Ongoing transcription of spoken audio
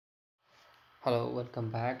Hello,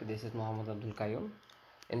 welcome back. This is Mohammed Abdul Qayyum.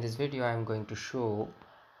 In this video, I am going to show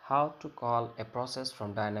how to call a process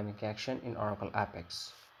from dynamic action in Oracle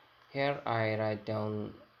Apex. Here I write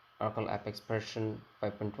down Oracle Apex version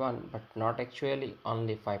 5.1, but not actually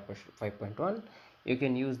only 5.1. You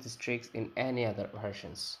can use these tricks in any other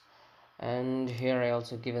versions. And here I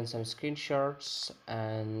also given some screenshots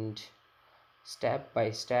and step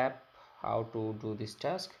by step how to do this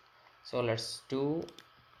task. So let's do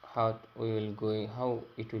how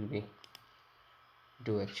it will be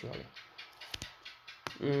do actually.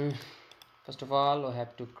 First of all, we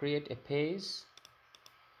have to create a page.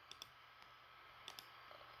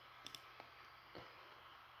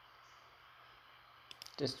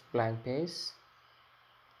 Just blank page.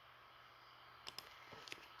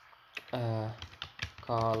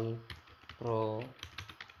 Call pro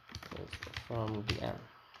from DM.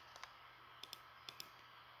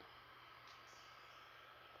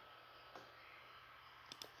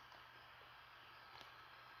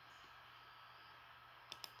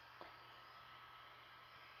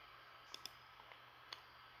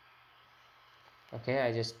 Okay,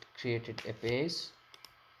 I just created a page.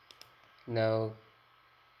 Now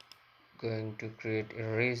going to create a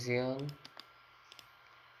region,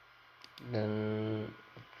 then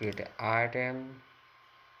create an item,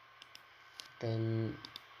 then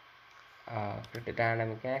create a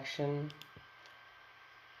dynamic action.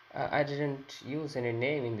 I didn't use any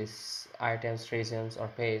name in this items, regions or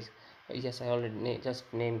page. Yes, I already just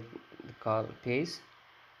named the call page.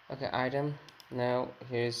 Okay, item. Now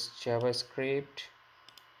here's JavaScript.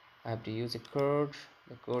 I have to use a code.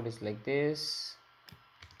 The code is like this.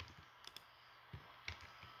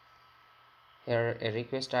 Here a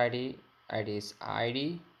request ID is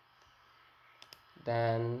ID.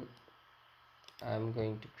 Then I'm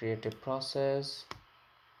going to create a process.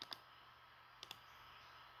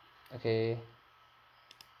 Okay,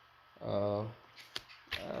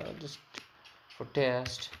 just for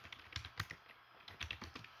test.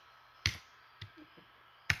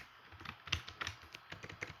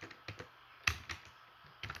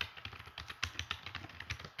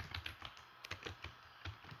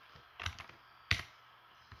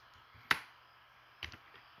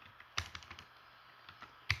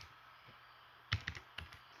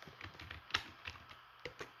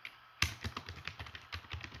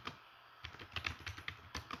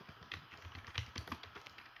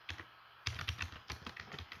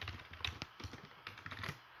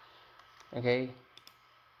 Okay,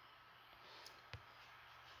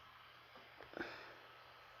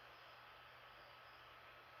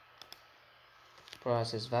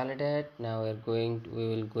 process validate. Now we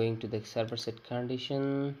will going to the server set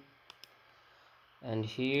condition, and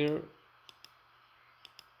here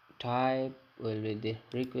type will be the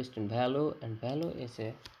request and value is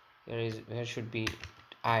a here should be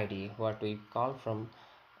ID, what we call from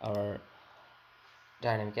our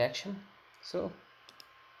dynamic action. So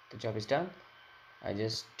the job is done. I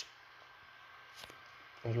just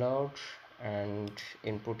reload and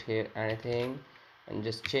input here anything and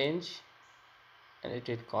just change, and it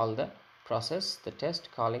will call the process. The test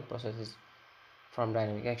calling process is from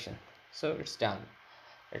dynamic action. So it's done.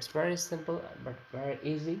 It's very simple but very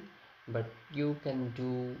easy, but you can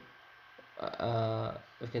do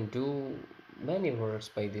many words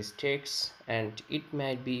by these tricks, and it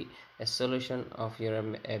might be a solution of your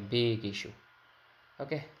a big issue.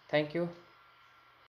 Okay, thank you.